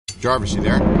Jarvis, you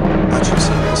there? How'd you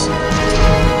see this?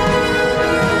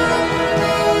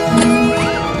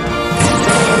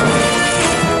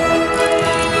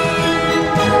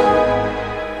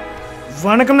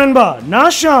 வணக்கம் நண்பா,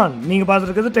 நான் ஷான். நீங்க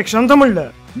பார்த்துருக்கிறது டெக்ஷான் தமிழ்ல.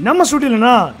 நம்ம ஸ்டுடியோல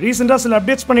நான் ரீசெண்டா சில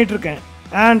அப்டேட்ஸ் பண்ணிட்டு இருக்கேன்.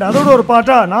 அண்ட் அதோட ஒரு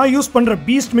பார்ட்டா நான் யூஸ் பண்ற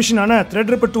பீஸ்ட் மிஷினான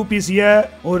threadripper 2 பிசியை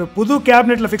ஒரு புது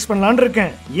கேபினெட்ல ஃபிக்ஸ் பண்ணலான்னு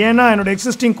இருக்கேன். ஏன்னா என்னோட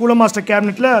எக்ஸிஸ்டிங் கூலர் மாஸ்டர்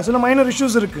கேபினெட்ல சில மைனர்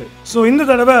இஷ்யூஸ் இருக்கு. ஸோ இந்த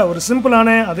தடவை ஒரு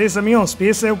சிம்பிளான அதே சமயம்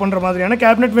ஸ்பேஸ் சேவ் பண்ற மாதிரியான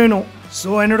கேபினெட் வேணும். ஸோ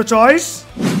என்னோட choice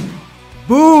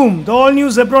boom, the all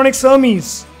new Zebronics Hermes.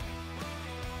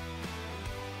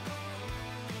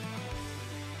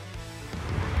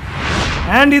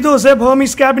 And இது Zeb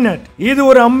Hermes cabinet. இது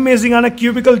ஒரு அமேசிங்கான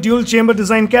cubicle dual chamber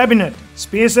design cabinet.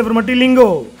 Space saver மட்டும் இல்லைங்கோ,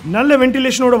 நல்ல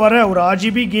வென்டிலேஷனோட வர ஒரு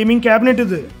RGB gaming cabinet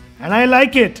இது. And I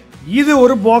like it. இது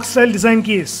ஒரு box style design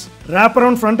case. Wrap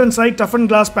around front and side toughened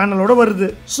glass panelோட வருது.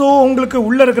 So உங்களுக்கு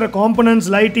உள்ள இருக்கிற components,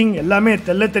 lighting எல்லாமே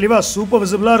தெளிவா சூப்பர்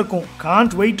விசிபிளா இருக்கும்.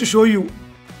 Can't wait to show you.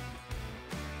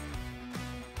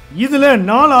 இதுல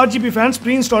 4 RGB fans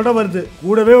pre-installed வருது.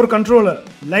 கூடவே ஒரு கண்ட்ரோலர்.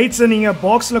 லைட்ஸ் நீங்க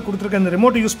பாக்ஸ்ல கொடுத்திருக்க அந்த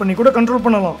ரிமோட் யூஸ் பண்ணி கூட கண்ட்ரோல்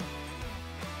பண்ணலாம்.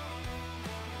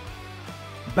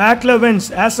 பேக்ல வென்ட்ஸ்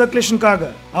ஏர் சர்க்குலேஷனுக்காக.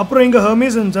 அப்புறம் இங்க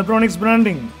Hermes and Zebronics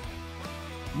பிராண்டிங்.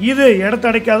 இது இடத்தை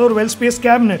அடைக்காத ஒரு வெல் ஸ்பேஸ்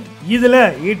கேபினெட். இதுல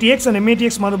ATX and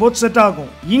MATX motherboard set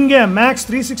ஆகும். இங்க மேக்ஸ்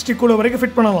 360 கூட வரைக்கும்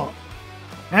ஃபிட் பண்ணலாம்.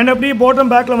 அண்ட் அப்படியே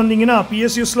பாட்டம் பேக்ல வந்தீங்கன்னா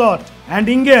PSU ஸ்லாட். அண்ட்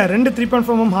இங்க 2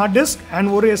 3.5 mm ஹார்ட் டிஸ்க் அண்ட்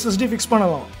ஒரு SSD ஃபிக்ஸ்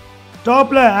பண்ணலாம்.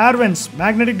 டாப்ல ஏர் வென்ட்ஸ்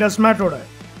மேக்னெட்டிக் டஸ்ட் மேட்டோட.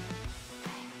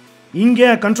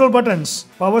 இங்க கண்ட்ரோல் பட்டன்ஸ்,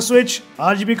 பவர் ஸ்விட்ச்,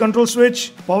 RGB கண்ட்ரோல் ஸ்விட்ச்,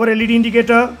 power LED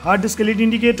indicator, hard disk LED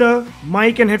indicator,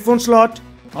 mic and headphone slot,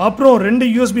 அப்புறம் 2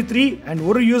 USB 3 அண்ட்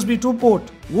ஒரு USB 2 போர்ட்.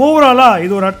 ஓவராலா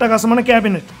இது ஒரு அட்டகாசமான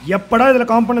கேபினெட். எப்படா இதுல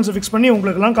காம்பனன்ட்ஸ் ஃபிக்ஸ் பண்ணி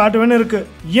உங்களுக்கு எல்லாம் காட்டுவேன்னு இருக்கு.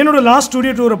 என்னோட லாஸ்ட்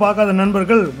ஸ்டுடியோ டூரை பார்க்காத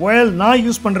நண்பர்கள், well நான்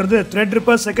யூஸ் பண்றது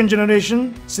threadripper 2nd generation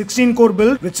 16 core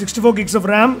build with 64 gigs of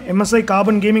RAM, MSI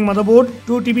carbon gaming motherboard,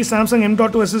 2 TB Samsung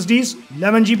M.2 SSDs,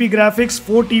 11 GB graphics,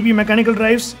 4 TB mechanical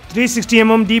drives, 360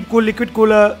 mm deep cool liquid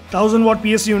cooler, 1000 watt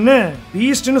PSU ன்னு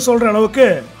பீஸ்ட்னு சொல்ற அளவுக்கு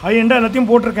high எண்டா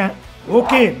எல்லாத்தையும் போட்டிருக்கேன்.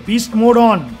 Okay, Beast mode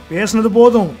on. பேசுனது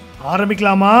போதும்,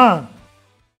 ஆரம்பிக்கலாமா?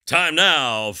 Time now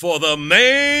for the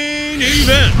main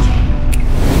event.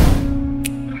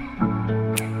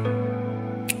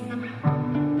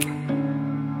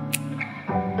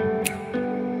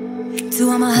 To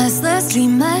all my hustlers,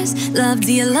 dreamers, love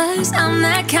dealers, I'm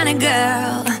that kind of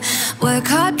girl. Work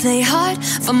hard, play hard,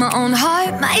 for my own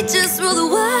heart, might just rule the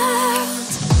world.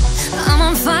 I'm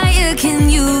on fire, can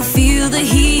you feel the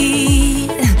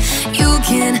heat? You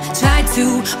can try to,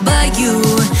 but you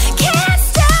can't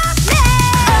stop me.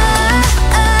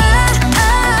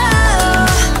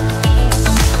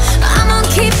 I'm gonna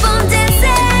keep on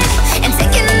dancing and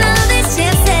taking all these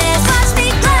chances. Watch me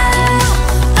grow.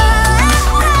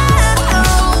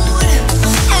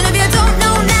 And if you don't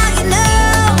know now, you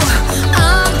know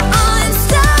I'm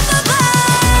unstoppable.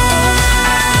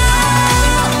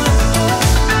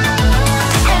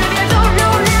 And if you don't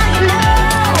know now, you know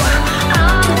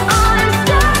I'm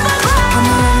unstoppable. I'm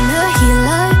a runner,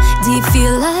 healer, deep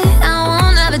feeler, I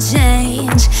won't ever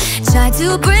change. Try to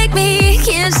break me,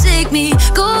 can't shake me,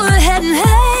 go ahead and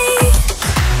hate.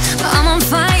 I'm on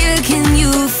fire, can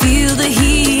you feel the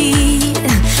heat?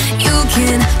 You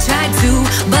can try to,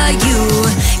 but you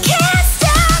can't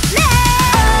stop me.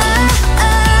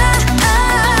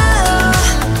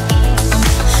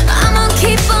 I'm gonna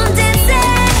keep on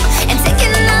dancing and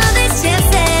taking all these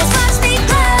chances. Watch me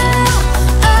grow.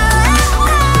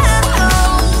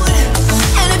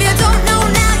 And if you don't know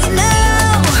now, you know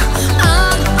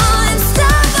I'm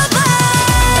unstoppable.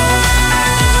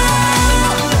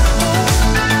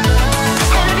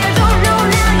 And if you don't know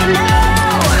now, you know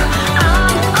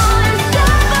I'm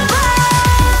unstoppable.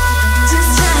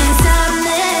 Just try and stop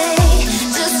me.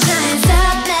 Just try and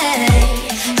stop me.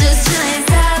 Just try and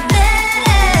stop me.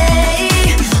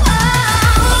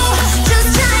 Oh, just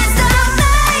try and stop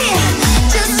me.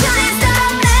 Just try and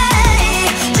stop me.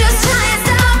 Just try and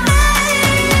stop me.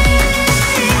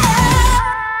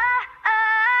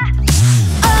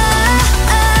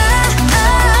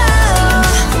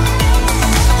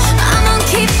 I'm gonna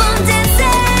keep on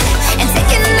dancing and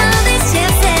taking all these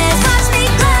chances. Watch me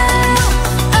grow.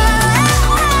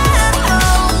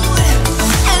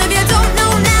 And if you don't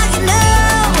know now, you know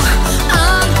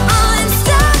I'm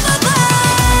unstoppable.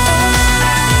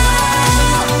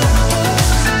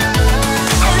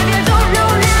 And if you don't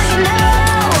know now, you know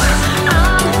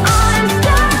I'm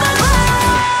unstoppable.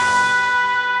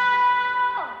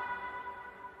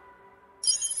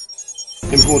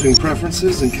 Importing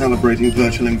preferences and calibrating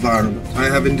virtual environment. I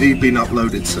have indeed been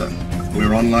uploaded, sir.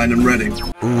 We're online and ready.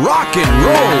 Rock and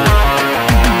roll!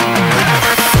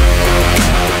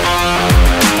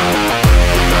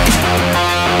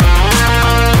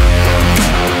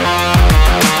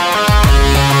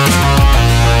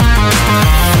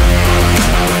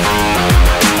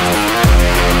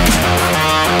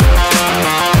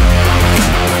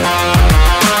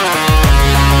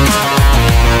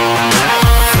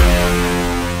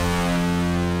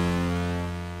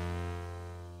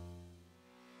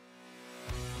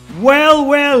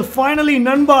 Finally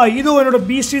நண்பா இதோ என்னோட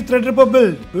BC threadripper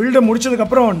build முடிச்சதுக்கு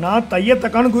அப்புறம் நான்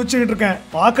தையத்தக்கானு குதிச்சிட்டு இருக்கேன்.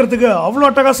 பார்க்கிறதுக்கு அவ்வளவு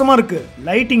அட்டகாசமா இருக்கு.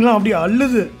 லைட்டிங்லாம் அப்படியே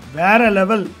அள்ளுது. வேற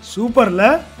லெவல் சூப்பர்ல.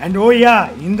 அண்ட் ஓயா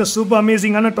இந்த சூப்பர்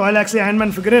அமேசிங்கான டாய்லாக்ஸி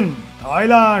அயன்மேன் ஃபிகரின்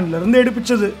தாய்லாந்துல இருந்து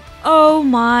எடுப்பிச்சது. Oh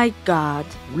my god.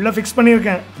 உள்ள ஃபிக்ஸ்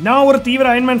பண்ணிருக்கேன். நான் ஒரு தீவிர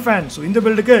அயன்மேன் ஃபேன். சோ இந்த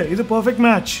பில்டுக்கு இது பெர்ஃபெக்ட்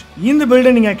மேட்ச். இந்த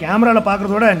பில்ட நீங்க கேமரால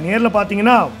பாக்குறதோட நேர்ல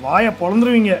பாத்தீங்கன்னா வாயை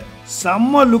பொளந்துருவீங்க.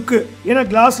 செம்ம லுக். ஏன்னா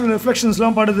கிளாஸ்ல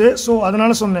ரிஃப்ளெக்ஷன்ஸ்லாம் படுது. சோ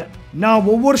அதனால சொன்னேன். நான்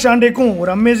ஒவ்வொரு ஷாண்டேக்கும் ஒரு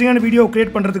அமேசிங்கான வீடியோ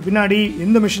கிரியேட் பண்றதுக்கு பின்னாடி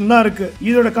இந்த மிஷின் தான் இருக்கு.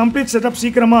 இதோட கம்ப்ளீட் செட்டப்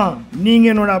சீக்கிரமா நீங்க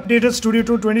என்னோட அப்டேட்டட் ஸ்டுடியோ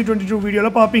 2 2022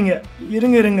 வீடியோல பாப்பீங்க.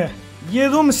 இருங்க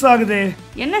ஏதோ மிஸ் ஆகுதே.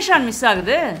 என்ன ஷான் மிஸ்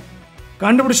ஆகுது?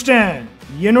 கண்டுபிடிச்சிட்டேன்.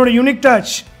 என்னோட யூனிக்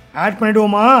டச் ஆட்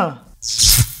பண்ணிடுவோமா?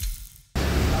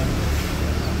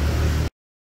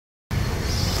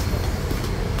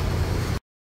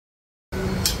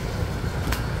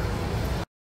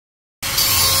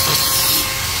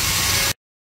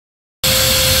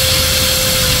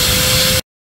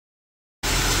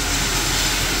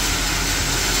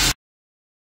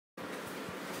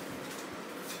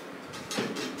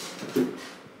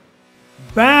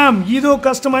 Bam! இதோ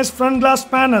கஸ்டமைஸ் ஃப்ரண்ட் கிளாஸ்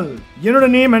பேனல். என்னோட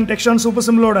name and text on super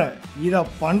சிம்பிளோட. இத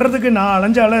பண்றதுக்கு நான்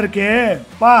அலைஞ்சால இருக்கே.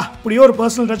 பா, அப்படியே ஒரு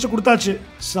பர்சனல் டச் கொடுத்தாச்சு.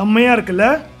 செம்மையா இருக்குல்ல?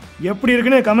 எப்படி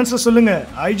இருக்குன்னு கமெண்ட்ஸ்ல சொல்லுங்க.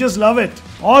 I just love it.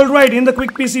 All right, இந்த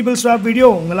quick PC build swap video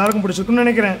உங்க எல்லாருக்கும் பிடிச்சிருக்கும்னு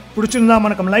நினைக்கிறேன். பிடிச்சிருந்தா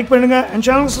மறக்காம லைக் பண்ணுங்க and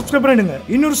channel subscribe பண்ணிடுங்க.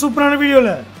 இன்னொரு சூப்பரான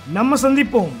வீடியோல நம்ம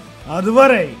சந்திப்போம்.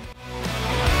 அதுவரை